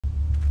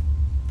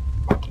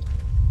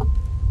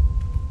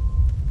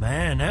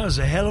Man, that was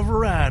a hell of a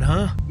ride,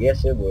 huh?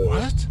 Yes, it was.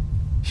 What?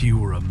 You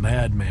were a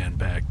madman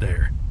back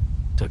there.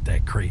 Took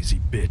that crazy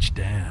bitch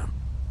down.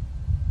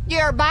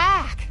 You're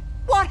back.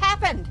 What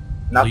happened?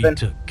 Nothing. Lee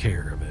took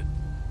care of it.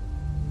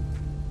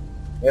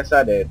 Yes,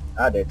 I did.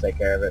 I did take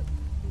care of it.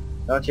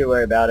 Don't you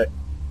worry about it.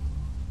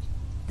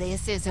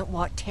 This isn't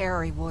what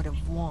Terry would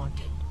have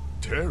wanted.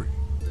 Terry?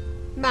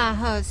 My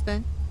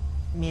husband.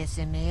 Miss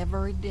him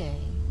every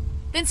day.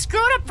 Then screw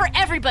it up for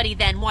everybody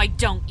then, why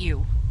don't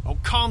you? Oh,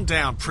 calm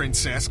down,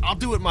 princess. I'll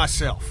do it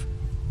myself.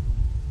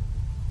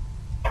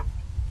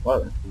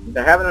 Well,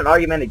 they're having an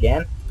argument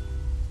again?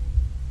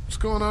 What's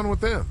going on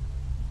with them?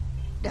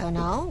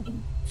 Dunno.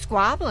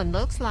 Squabbling,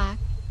 looks like.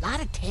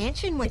 Lot of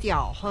tension with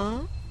y'all,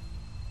 huh?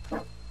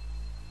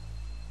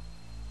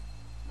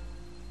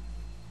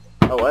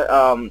 Oh, what?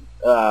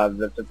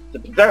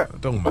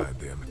 Don't mind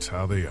them. It's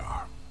how they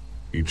are.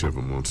 Each of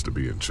them wants to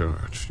be in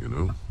charge, you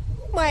know?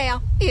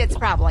 Well, it's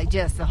probably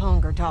just the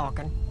hunger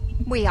talking.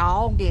 We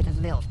all get a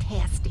little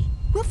testy.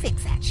 We'll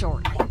fix that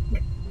shortly.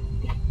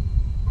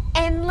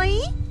 And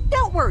Lee,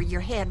 don't worry your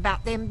head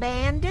about them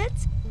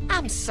bandits.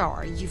 I'm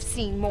sorry you've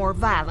seen more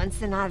violence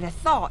than I'd have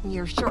thought in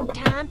your short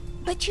time,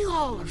 but you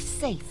all are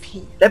safe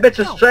here. That bitch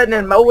was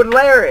threatening Mo and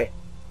Larry.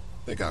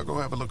 Think I'll go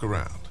have a look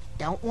around.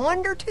 Don't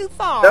wander too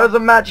far. Those are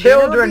my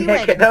children,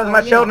 Dinner'll be ready those are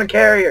my before you children know it.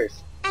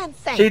 carriers. And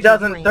thank She you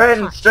doesn't for threaten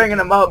encouraging stringing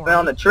them up her.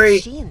 on the tree.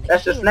 She and the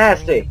That's just kids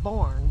nasty. were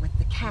born with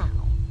the cow.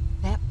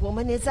 That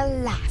woman is a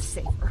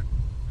lifesaver.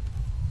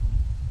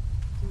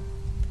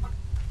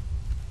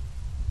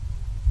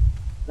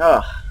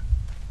 Ugh.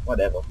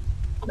 Whatever.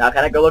 Now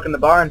can I go look in the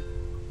barn?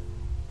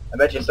 I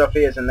bet you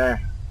Sophia's in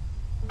there.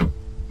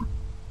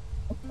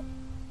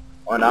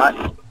 Or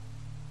not.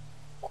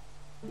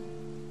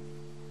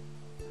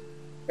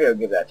 Here, I'll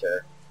give that to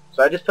her.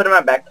 So I just put it in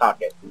my back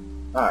pocket.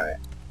 Alright.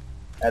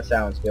 That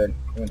sounds good.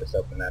 Let me just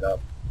open that up.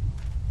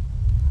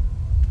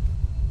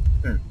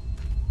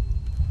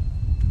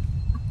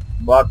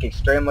 Walk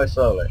extremely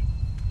slowly.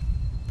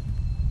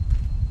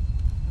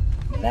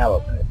 Now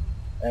open it.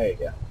 There you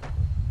go.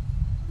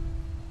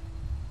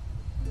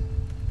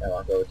 Now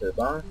I'll go to the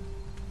barn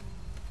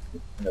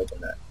and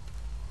open that.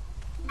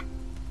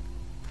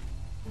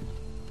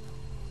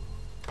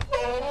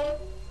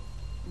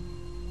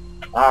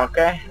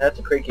 Okay, that's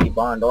a creaky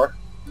barn door.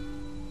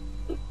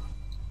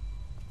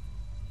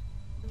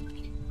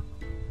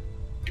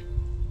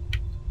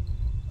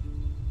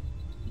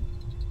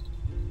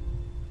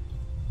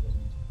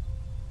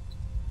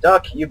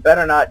 Duck, you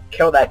better not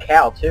kill that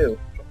cow too.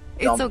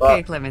 It's Dumb okay,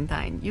 buck.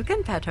 Clementine. You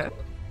can pet her.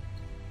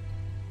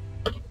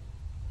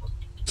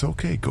 It's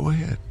okay. Go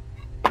ahead.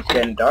 It's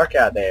getting dark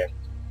out there.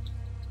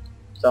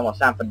 It's almost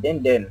time for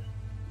din-din.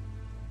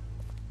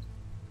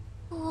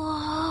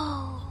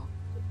 Whoa.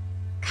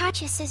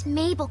 Katja says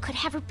Mabel could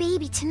have her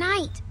baby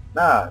tonight.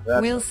 Nah,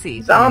 that's We'll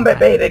see. zombie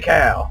Clementine. baby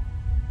cow.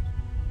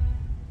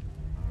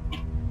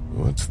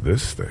 What's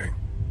this thing?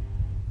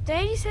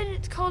 Daddy said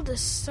it's called a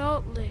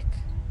salt lick.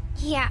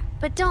 Yeah,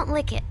 but don't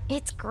lick it.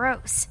 It's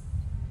gross.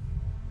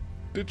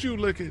 Did you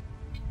lick it?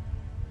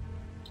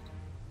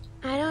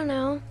 I don't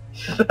know.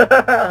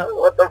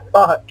 What the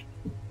fuck?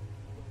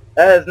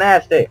 That is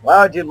nasty.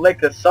 Why would you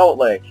lick a salt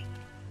lick?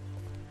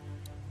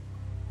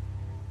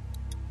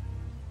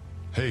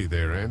 Hey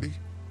there, Andy.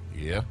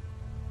 Yeah?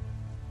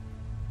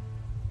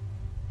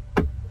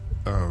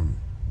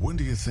 When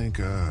do you think,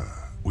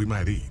 we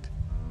might eat?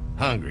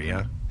 Hungry,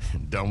 huh?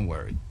 Don't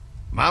worry.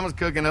 Mama's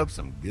cooking up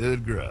some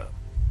good grub.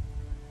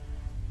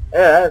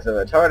 Yeah, that's a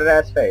retarded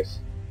ass face.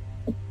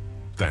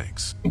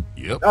 Thanks.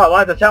 Yep. Oh, I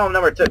wanted to tell him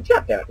number 2.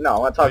 God damn it. No, I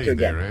want to talk to you Hey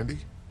there, again. Andy.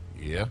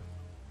 Yeah?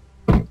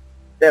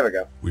 There we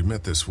go. We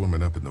met this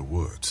woman up in the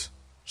woods.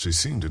 She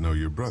seemed to know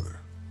your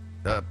brother.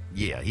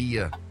 Yeah,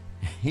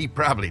 he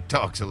probably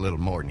talks a little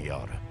more than he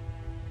oughta.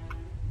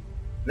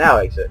 Now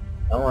exit.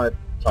 I want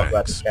to talk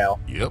about this Thanks. cow.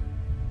 Yep.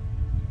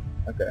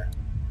 Okay.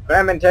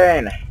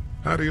 Clementine.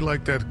 How do you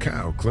like that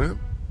cow, Clem?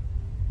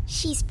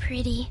 She's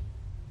pretty.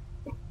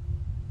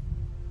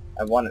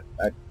 I want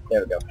it.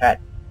 There we go. Hat.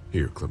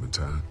 Here,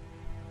 Clementine.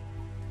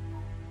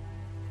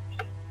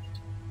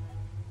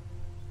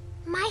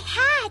 My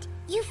hat!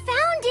 You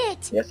found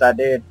it! Yes, I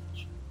did.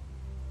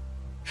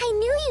 I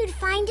knew you'd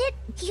find it.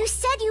 You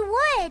said you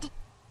would.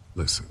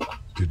 Listen,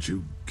 did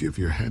you give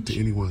your hat to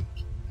anyone?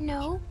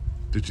 No,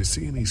 Did you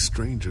see any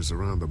strangers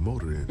around the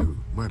motor inn who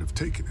might have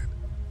taken it?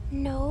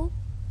 no.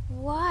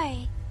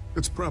 Why?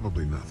 It's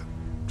probably nothing.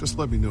 Just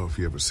let me know if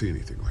you ever see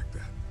anything like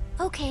that.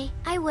 Okay,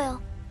 I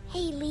will.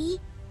 Hey, Lee.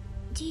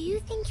 Do you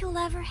think you'll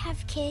ever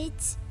have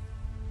kids?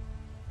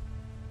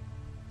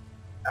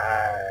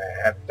 I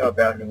haven't thought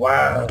about it in a I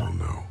while. don't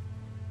know.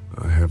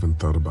 I haven't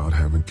thought about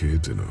having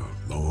kids in a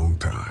long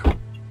time.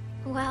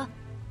 Well,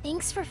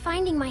 thanks for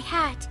finding my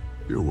hat.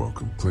 You're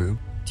welcome, Clem.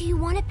 Do you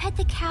want to pet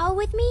the cow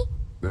with me?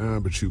 Nah,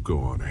 but you go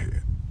on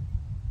ahead.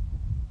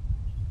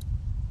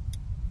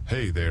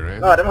 Hey there,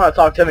 Andy. No, I didn't want to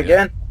talk to him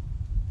again.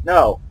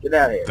 No, get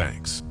out of here.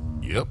 Thanks.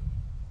 Yep.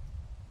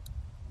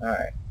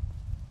 Alright.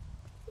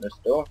 This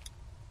door.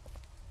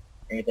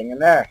 Anything in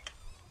there?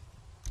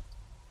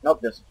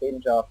 Nope, just a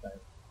feeding jar thing.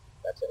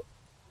 That's it.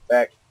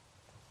 Back.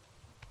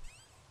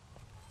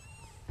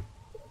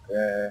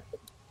 Okay.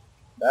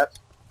 That's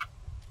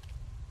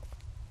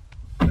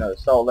another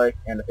salt lick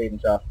and the feeding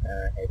trough.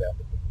 And here you go.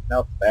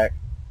 Nope, back.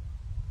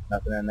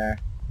 Nothing in there.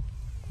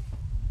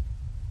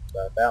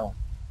 About that one.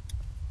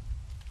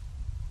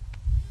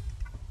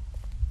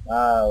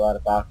 Ah, a lot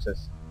of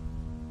boxes.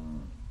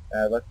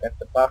 Look at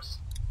the box.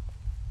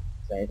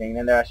 Is there anything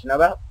in there I should know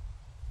about?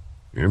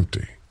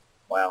 Empty.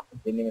 Wow,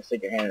 didn't even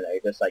stick your hand in there.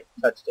 You just like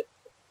touched it.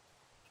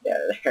 Get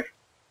out of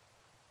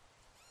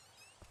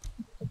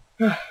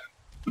there.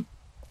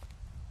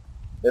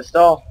 This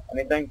stall?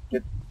 Anything?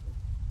 Good.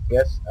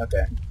 Yes?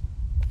 Okay.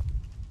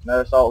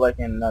 Another salt lick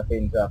and another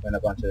feeding trough and a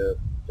bunch of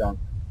junk.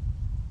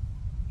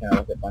 Can I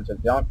look at a bunch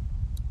of junk?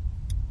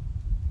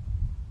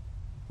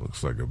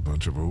 Looks like a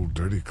bunch of old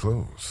dirty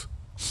clothes.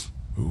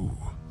 Ooh,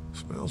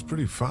 smells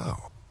pretty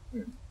foul.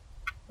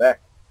 Back.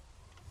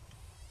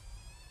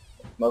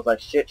 Smells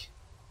like shit.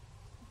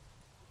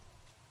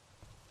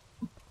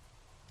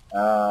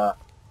 There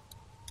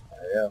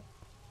we go.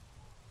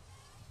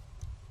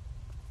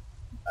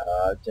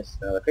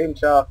 Just another cream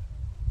trough.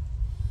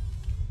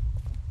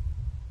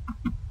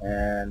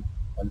 And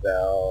one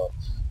belt.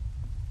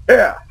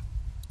 Yeah!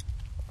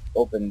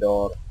 Open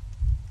door.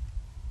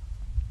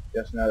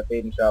 Just another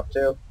feeding trough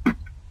too.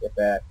 Get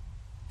that.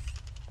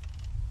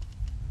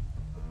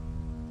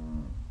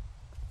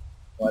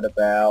 What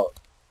about...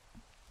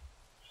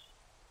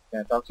 Can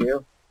I talk to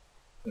you?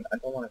 I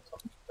don't want to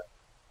talk to you.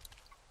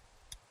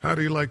 How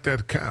do you like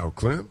that cow,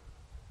 Clint?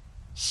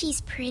 She's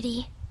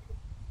pretty.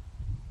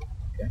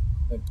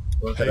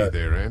 Okay. Hey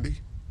there, Andy.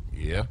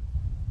 Yeah?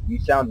 You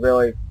sound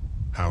really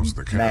How's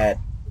the cow? mad.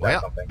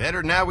 Well, Something.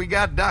 better now we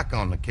got Doc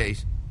on the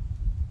case.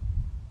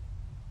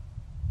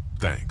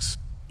 Thanks.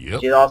 Yep.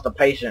 She lost a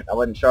patient. I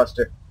wouldn't trust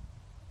her.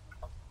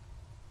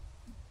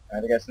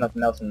 Alright, I guess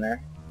nothing else in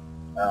there.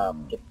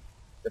 Get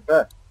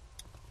the...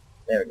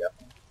 There we go.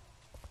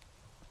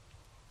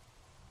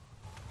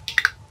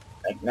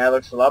 Like, now it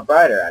looks a lot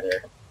brighter out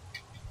here.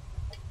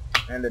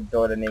 And the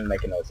door didn't even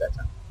make a noise that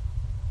time.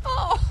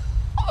 Oh.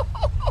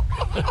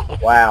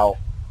 Wow.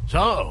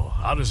 So,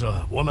 how does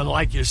a woman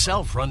like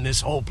yourself run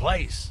this whole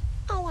place?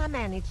 Oh, I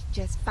managed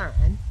just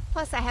fine.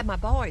 Plus, I had my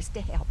boys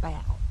to help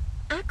out.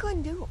 I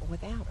couldn't do it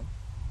without them.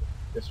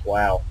 Just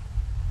wow.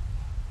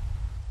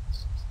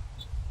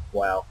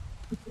 Wow.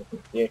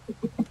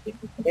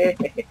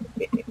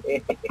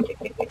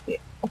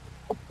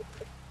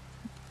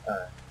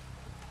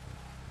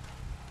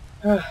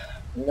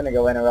 I'm gonna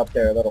go interrupt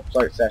their little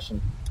flirt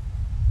session.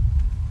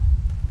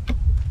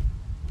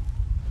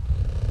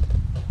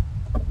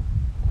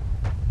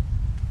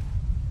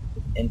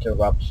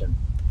 Interruption.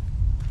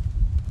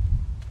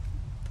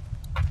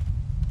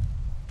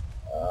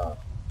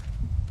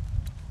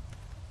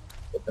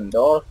 Open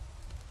door.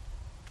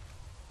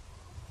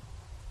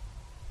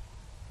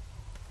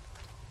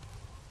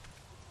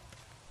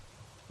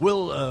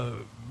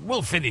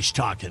 We'll finish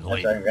talking That's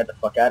later. right, get the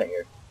fuck out of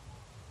here.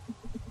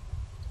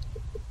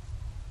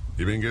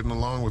 You been getting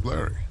along with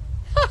Larry?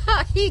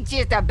 He's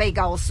just a big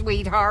old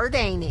sweetheart,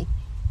 ain't he?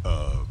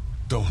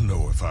 Don't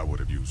know if I would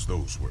have used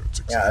those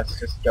words Yeah, let's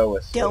exactly. just go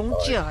with Don't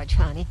sweetheart. judge,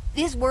 honey.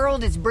 This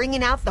world is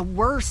bringing out the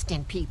worst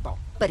in people.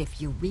 But if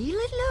you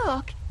really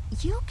look,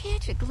 you'll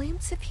catch a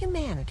glimpse of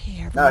humanity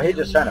every No, he's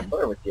now just and trying to then.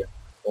 flirt with you.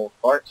 Old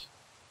farts.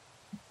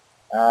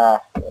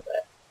 What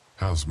that?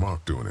 How's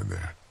Mark doing in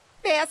there?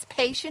 Best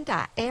patient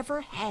I ever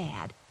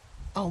had.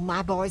 Oh,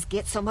 my boys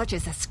get so much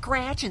as a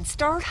scratch and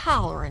start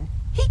hollering.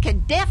 He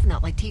could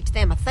definitely teach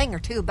them a thing or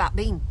two about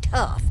being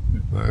tough.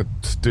 I'd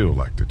still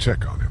like to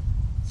check on him.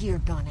 You're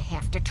gonna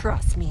have to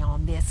trust me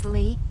on this,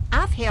 Lee.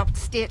 I've helped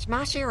stitch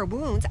my share of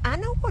wounds. I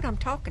know what I'm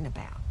talking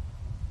about.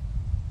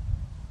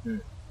 Not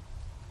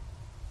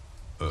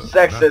to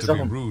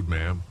Sexism. be rude,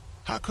 ma'am.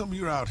 How come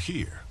you're out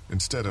here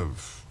instead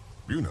of,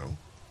 you know?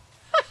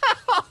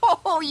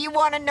 Oh, you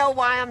want to know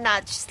why I'm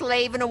not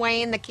slaving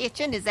away in the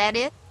kitchen? Is that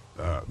it?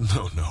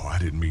 No, I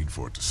didn't mean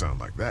for it to sound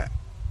like that.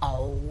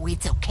 Oh,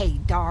 it's okay,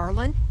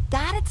 darling.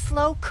 Got it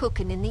slow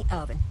cooking in the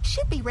oven.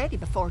 Should be ready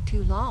before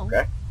too long.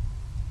 Okay.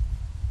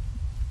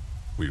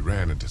 We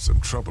ran into some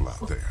trouble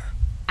out there.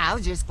 I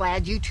was just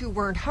glad you two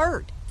weren't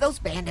hurt. Those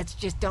bandits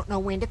just don't know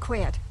when to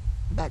quit.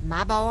 But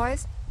my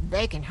boys,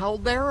 they can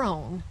hold their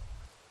own.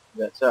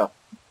 That's so.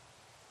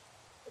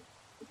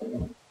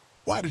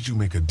 Why did you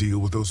make a deal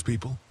with those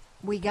people?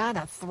 We got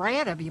a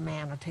thread of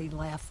humanity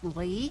left,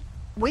 Lee.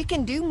 We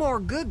can do more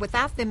good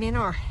without them in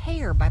our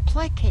hair by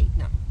placating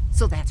them.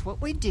 So that's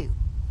what we do.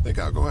 Think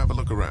I'll go have a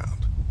look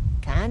around.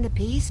 Kinda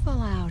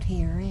peaceful out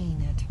here,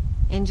 ain't it?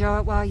 Enjoy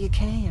it while you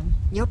can.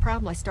 You'll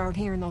probably start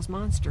hearing those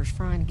monsters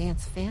frying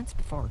against the fence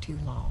before too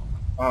long.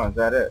 Oh, is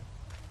that it?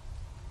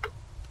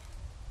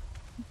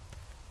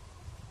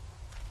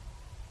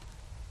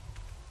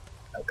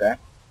 Okay.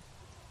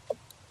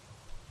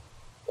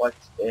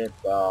 What's it?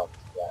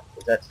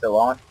 Is that still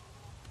on?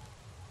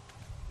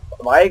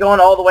 Why are you going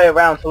all the way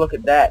around to look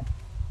at that?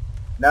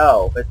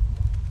 No, but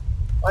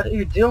what are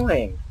you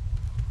doing?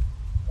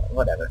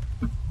 Whatever.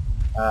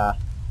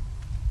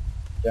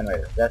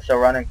 Generator. That's still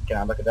running? Can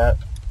I look at that?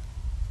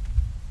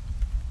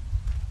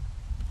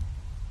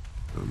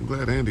 I'm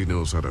glad Andy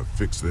knows how to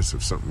fix this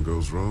if something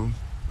goes wrong.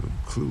 I'm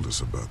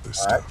clueless about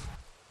this Alright. stuff.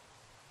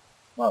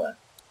 Well then.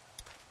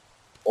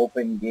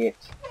 Open gate.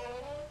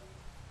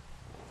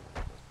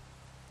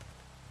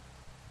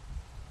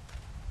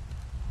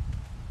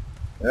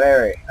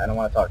 Larry, I don't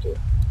want to talk to you.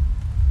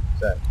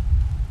 So,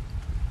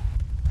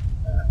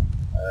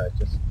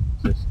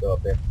 just go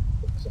up there.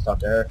 Let's just talk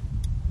to her.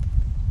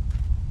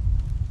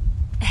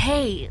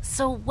 Hey,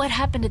 so what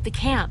happened at the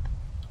camp?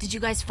 Did you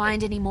guys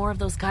find any more of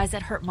those guys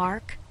that hurt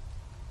Mark?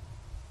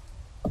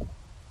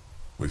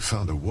 We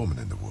found a woman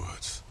in the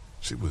woods.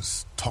 She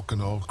was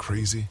talking all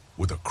crazy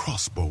with a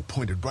crossbow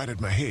pointed right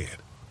at my head,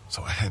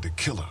 so I had to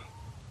kill her.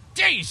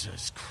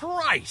 Jesus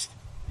Christ!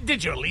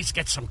 Did you at least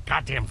get some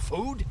goddamn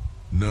food?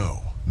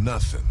 No,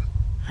 nothing.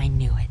 I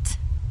knew it.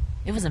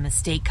 It was a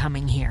mistake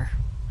coming here.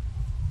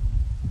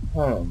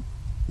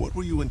 What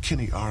were you and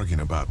Kenny arguing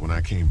about when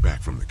I came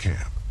back from the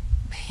camp?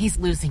 He's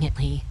losing it,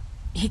 Lee.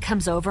 He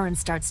comes over and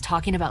starts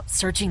talking about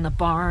searching the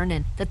barn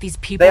and that these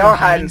people They are are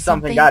hiding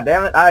something, something.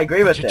 goddammit. I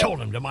agree with You that. told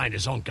him to mind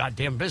his own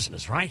goddamn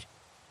business, right?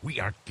 We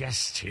are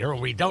guests here,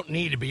 and we don't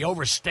need to be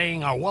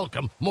overstaying our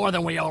welcome more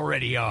than we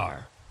already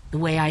are. The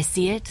way I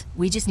see it,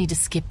 we just need to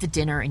skip the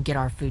dinner and get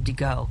our food to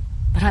go.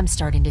 But I'm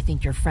starting to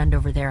think your friend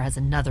over there has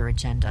another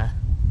agenda.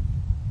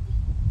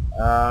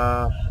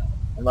 How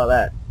about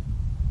that?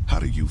 How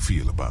do you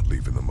feel about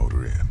leaving the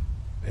motor in?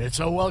 It's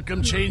a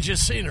welcome change of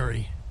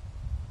scenery.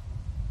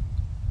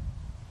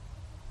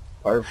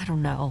 I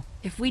don't know.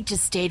 If we'd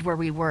just stayed where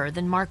we were,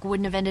 then Mark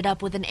wouldn't have ended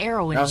up with an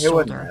arrow in No, his he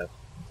wouldn't shoulder. have.